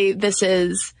clearly this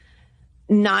is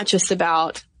not just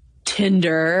about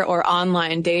Tinder or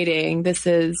online dating. This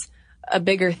is a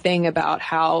bigger thing about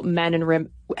how men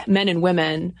and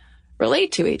women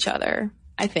relate to each other,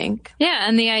 I think. Yeah,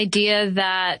 and the idea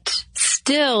that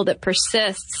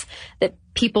persists, that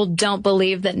people don't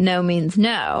believe that no means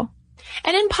no.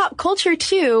 And in pop culture,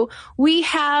 too, we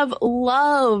have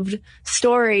loved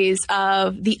stories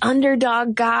of the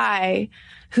underdog guy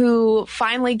who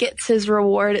finally gets his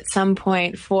reward at some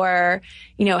point for,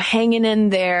 hanging in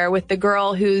there with the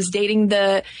girl who's dating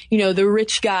the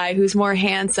rich guy who's more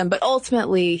handsome. But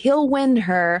ultimately, he'll win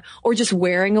her, or just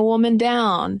wearing a woman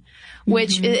down,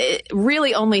 which it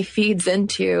really only feeds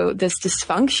into this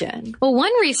dysfunction. Well,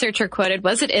 one researcher quoted,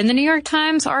 was it in the New York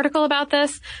Times article about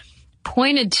this?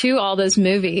 Pointed to all those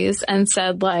movies and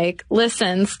said,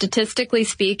 listen, statistically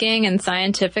speaking and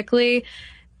scientifically,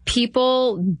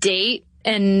 people date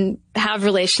and have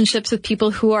relationships with people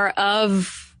who are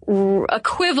of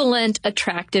equivalent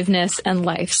attractiveness and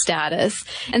life status.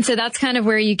 And so that's kind of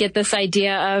where you get this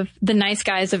idea of the nice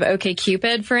guys of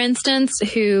OkCupid, for instance,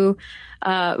 who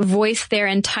voice their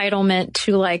entitlement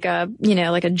to like a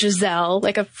Giselle,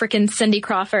 like a frickin' Cindy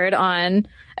Crawford on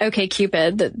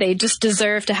OkCupid, that they just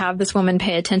deserve to have this woman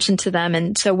pay attention to them.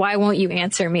 And so why won't you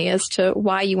answer me as to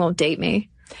why you won't date me?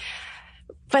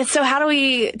 But so how do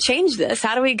we change this?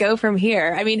 How do we go from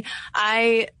here? I mean,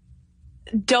 I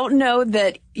don't know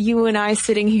that you and I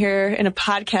sitting here in a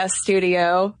podcast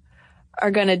studio are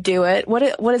going to do it. What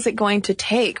is it going to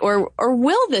take? Or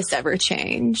will this ever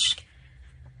change?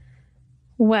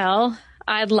 Well,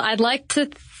 I'd like to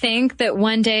think that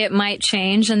one day it might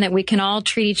change and that we can all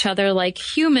treat each other like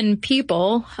human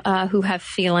people who have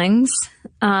feelings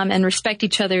and respect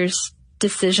each other's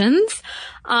decisions.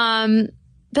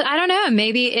 But I don't know.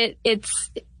 Maybe it's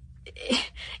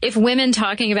if women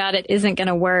talking about it isn't going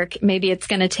to work, maybe it's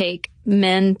going to take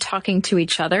men talking to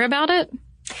each other about it.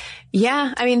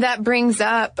 Yeah. I mean, that brings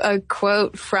up a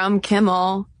quote from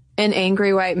Kimmel in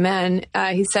Angry White Men.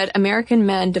 He said, American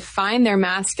men define their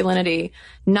masculinity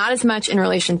not as much in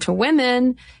relation to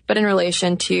women, but in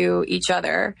relation to each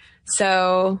other.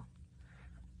 So,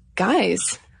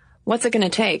 guys, what's it going to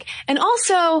take? And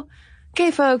also, gay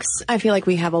folks, I feel like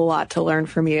we have a lot to learn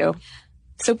from you.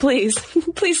 So please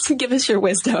give us your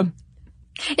wisdom.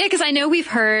 Yeah, because I know we've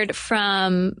heard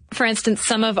from, for instance,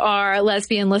 some of our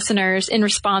lesbian listeners in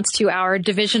response to our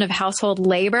Division of Household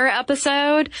Labor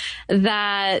episode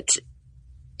that,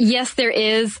 yes, there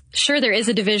is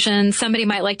a division. Somebody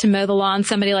might like to mow the lawn.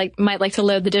 Somebody might like to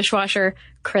load the dishwasher.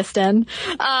 Kristen.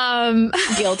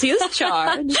 Guilty as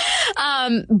charged.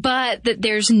 But that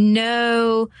there's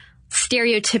no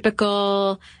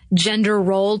stereotypical gender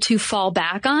role to fall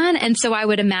back on. And so I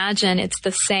would imagine it's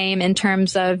the same in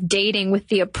terms of dating with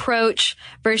the approach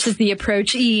versus the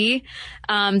approachee,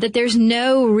 that there's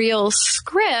no real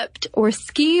script or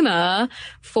schema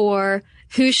for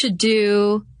who should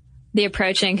do the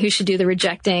approaching, who should do the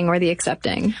rejecting or the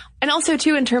accepting. And also,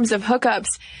 too, in terms of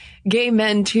hookups, gay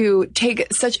men to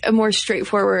take such a more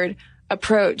straightforward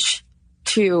approach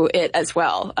to it as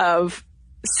well, of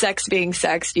sex being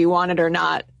sex, do you want it or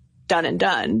not, done and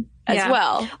done as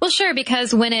well. Well, sure,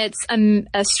 because when it's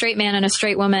a straight man and a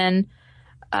straight woman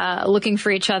looking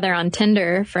for each other on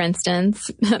Tinder, for instance,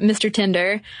 Mr.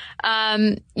 Tinder,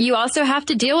 you also have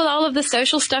to deal with all of the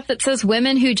social stuff that says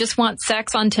women who just want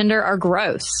sex on Tinder are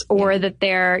gross or that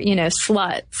they're,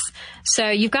 sluts. So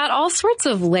you've got all sorts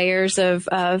of layers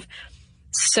of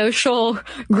social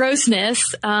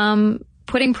grossness,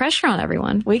 putting pressure on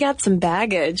everyone. We got some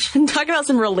baggage. Talk about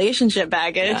some relationship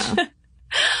baggage. Yeah.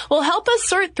 Well, help us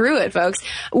sort through it, folks.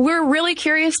 We're really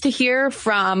curious to hear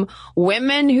from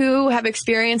women who have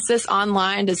experienced this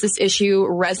online. Does this issue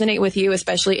resonate with you,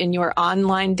 especially in your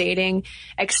online dating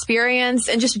experience?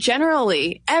 And just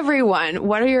generally, everyone,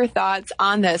 what are your thoughts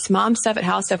on this?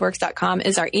 momstuff@howstuffworks.com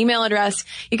is our email address.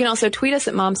 You can also tweet us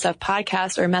at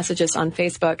momstuffpodcast or message us on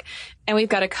Facebook. And we've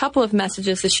got a couple of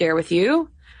messages to share with you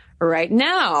right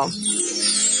now.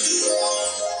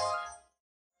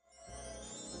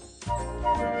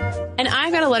 And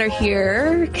I got a letter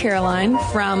here, Caroline,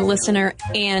 from listener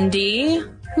Andy,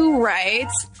 who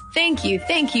writes, Thank you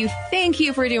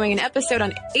for doing an episode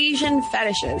on Asian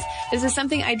fetishes. This is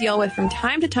something I deal with from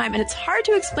time to time, and it's hard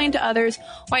to explain to others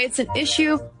why it's an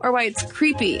issue or why it's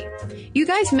creepy. You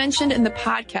guys mentioned in the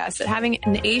podcast that having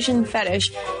an Asian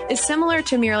fetish is similar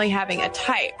to merely having a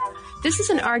type. This is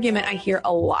an argument I hear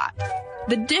a lot.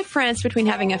 The difference between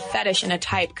having a fetish and a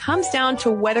type comes down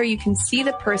to whether you can see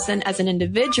the person as an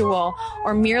individual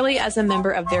or merely as a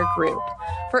member of their group.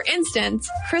 For instance,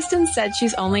 Kristen said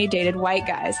she's only dated white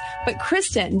guys. But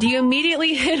Kristen, do you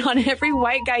immediately hit on every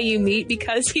white guy you meet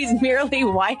because he's merely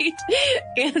white?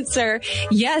 Answer,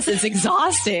 yes, it's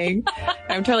exhausting.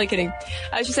 I'm totally kidding.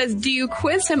 She says, do you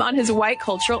quiz him on his white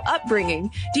cultural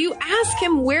upbringing? Do you ask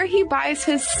him where he buys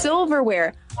his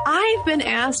silverware? I've been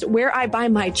asked where I buy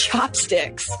my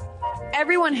chopsticks.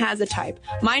 Everyone has a type.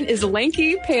 Mine is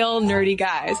lanky, pale, nerdy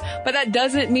guys, but that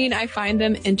doesn't mean I find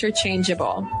them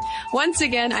interchangeable. Once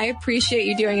again, I appreciate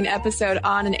you doing an episode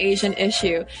on an Asian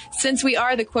issue. Since we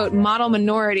are the, quote, model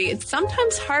minority, it's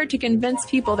sometimes hard to convince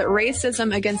people that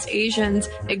racism against Asians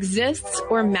exists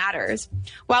or matters.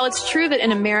 While it's true that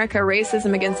in America,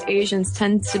 racism against Asians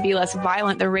tends to be less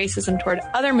violent than racism toward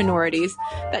other minorities,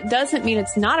 that doesn't mean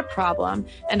it's not a problem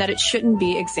and that it shouldn't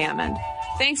be examined.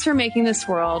 Thanks for making this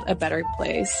world a better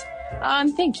place.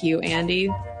 Thank you, Andy.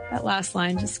 That last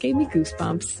line just gave me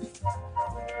goosebumps.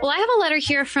 Well, I have a letter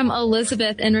here from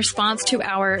Elizabeth in response to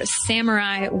our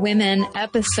Samurai Women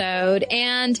episode.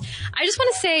 And I just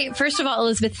want to say, first of all,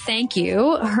 Elizabeth, thank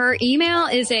you. Her email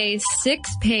is a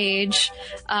 6-page,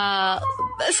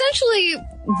 essentially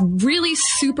really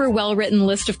super well-written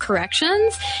list of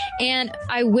corrections. And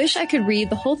I wish I could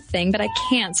read the whole thing, but I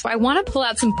can't. So I want to pull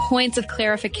out some points of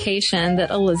clarification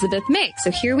that Elizabeth makes. So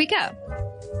here we go.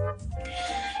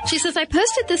 She says, I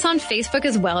posted this on Facebook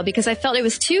as well because I felt it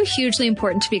was too hugely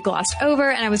important to be glossed over,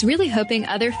 and I was really hoping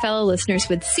other fellow listeners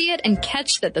would see it and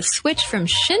catch that the switch from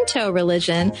Shinto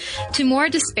religion to more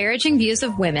disparaging views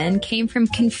of women came from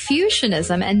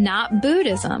Confucianism and not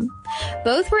Buddhism.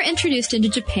 Both were introduced into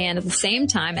Japan at the same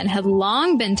time and had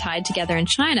long been tied together in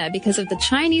China because of the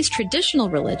Chinese traditional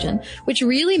religion, which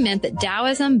really meant that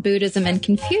Taoism, Buddhism, and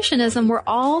Confucianism were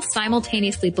all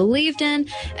simultaneously believed in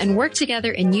and worked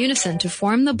together in unison to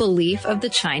form the belief of the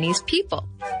Chinese people.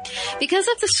 Because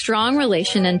of the strong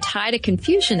relation and tie to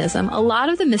Confucianism, a lot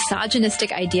of the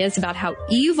misogynistic ideas about how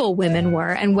evil women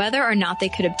were and whether or not they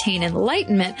could obtain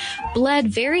enlightenment bled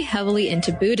very heavily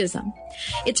into Buddhism.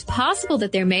 It's possible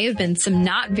that there may have been some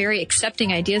not very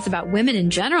accepting ideas about women in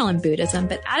general in Buddhism,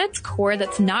 but at its core,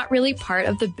 that's not really part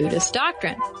of the Buddhist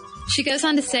doctrine. She goes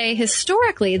on to say,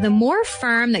 historically, the more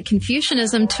firm that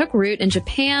Confucianism took root in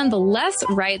Japan, the less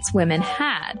rights women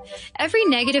had. Every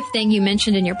negative thing you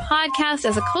mentioned in your podcast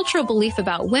as a cultural belief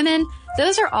about women,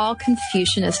 those are all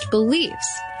Confucianist beliefs.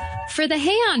 For the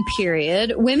Heian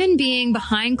period, women being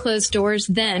behind closed doors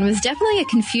then was definitely a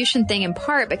Confucian thing in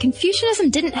part, but Confucianism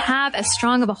didn't have as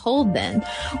strong of a hold then.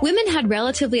 Women had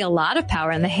relatively a lot of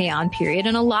power in the Heian period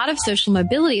and a lot of social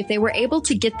mobility if they were able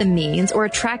to get the means or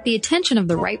attract the attention of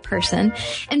the right person,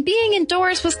 and being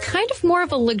indoors was kind of more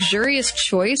of a luxurious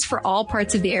choice for all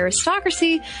parts of the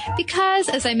aristocracy because,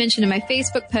 as I mentioned in my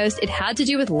Facebook post, it had to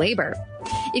do with labor.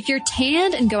 If you're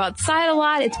tanned and go outside a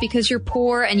lot, it's because you're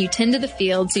poor and you tend to the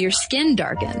field, so your skin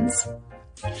darkens.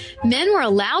 Men were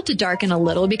allowed to darken a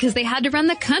little because they had to run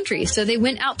the country, so they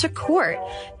went out to court.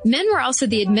 Men were also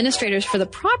the administrators for the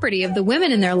property of the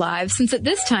women in their lives, since at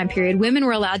this time period, women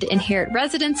were allowed to inherit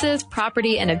residences,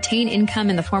 property, and obtain income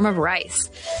in the form of rice.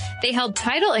 They held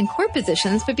title and court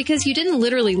positions, but because you didn't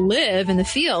literally live in the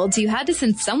fields, you had to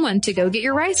send someone to go get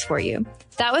your rice for you.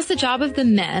 That was the job of the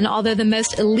men, although the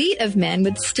most elite of men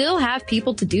would still have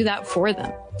people to do that for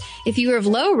them. If you were of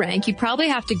low rank, you'd probably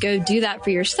have to go do that for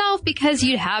yourself because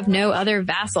you'd have no other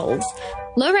vassals.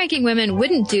 Low-ranking women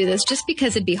wouldn't do this just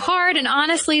because it'd be hard, and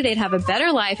honestly, they'd have a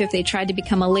better life if they tried to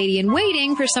become a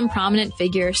lady-in-waiting for some prominent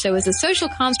figure. So as a social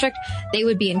construct, they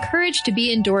would be encouraged to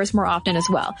be indoors more often as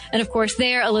well. And of course,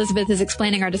 there, Elizabeth is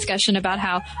explaining our discussion about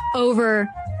how over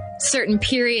certain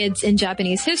periods in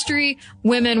Japanese history,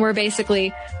 women were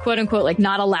basically, quote unquote, like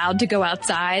not allowed to go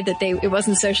outside, that it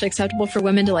wasn't socially acceptable for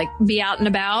women to like be out and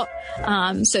about.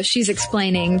 So she's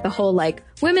explaining the whole like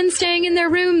women staying in their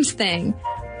rooms thing.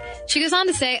 She goes on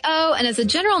to say, and as a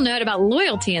general note about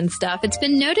loyalty and stuff, it's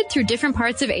been noted through different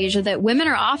parts of Asia that women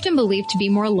are often believed to be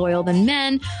more loyal than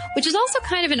men, which is also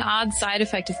kind of an odd side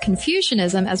effect of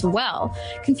Confucianism as well.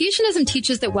 Confucianism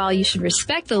teaches that while you should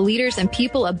respect the leaders and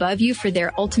people above you for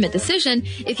their ultimate decision,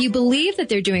 if you believe that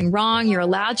they're doing wrong, you're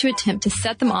allowed to attempt to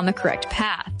set them on the correct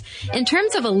path. In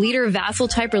terms of a leader-vassal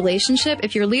type relationship,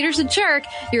 if your leader's a jerk,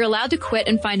 you're allowed to quit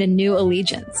and find a new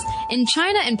allegiance. In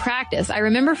China, in practice, I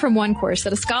remember from one course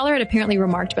that a scholar had apparently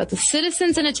remarked about the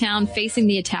citizens in a town facing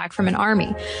the attack from an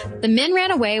army. The men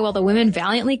ran away while the women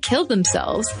valiantly killed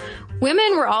themselves.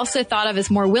 Women were also thought of as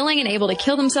more willing and able to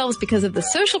kill themselves because of the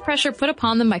social pressure put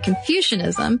upon them by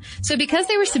Confucianism. So because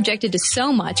they were subjected to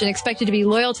so much and expected to be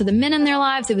loyal to the men in their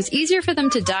lives, it was easier for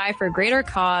them to die for a greater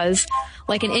cause,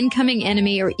 like an incoming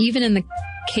enemy, or even in the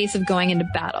case of going into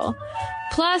battle.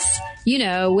 Plus,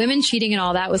 women cheating and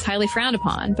all that was highly frowned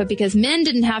upon. But because men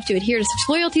didn't have to adhere to such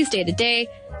loyalties day to day,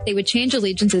 they would change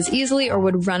allegiances easily or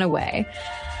would run away.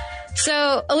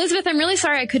 So, Elizabeth, I'm really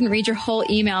sorry I couldn't read your whole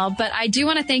email, but I do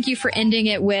want to thank you for ending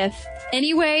it with,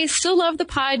 anyway, still love the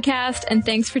podcast, and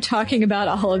thanks for talking about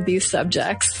all of these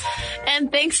subjects.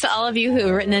 And thanks to all of you who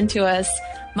have written into us.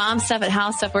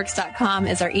 momstuff@howstuffworks.com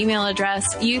is our email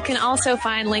address. You can also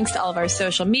find links to all of our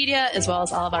social media, as well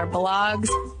as all of our blogs,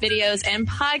 videos, and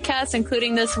podcasts,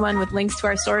 including this one with links to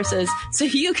our sources. So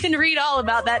you can read all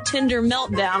about that Tinder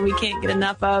meltdown we can't get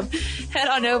enough of. Head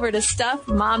on over to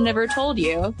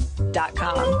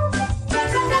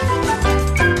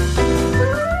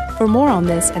stuffmomnevertoldyou.com. For more on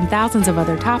this and thousands of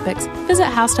other topics, visit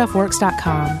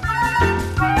howstuffworks.com.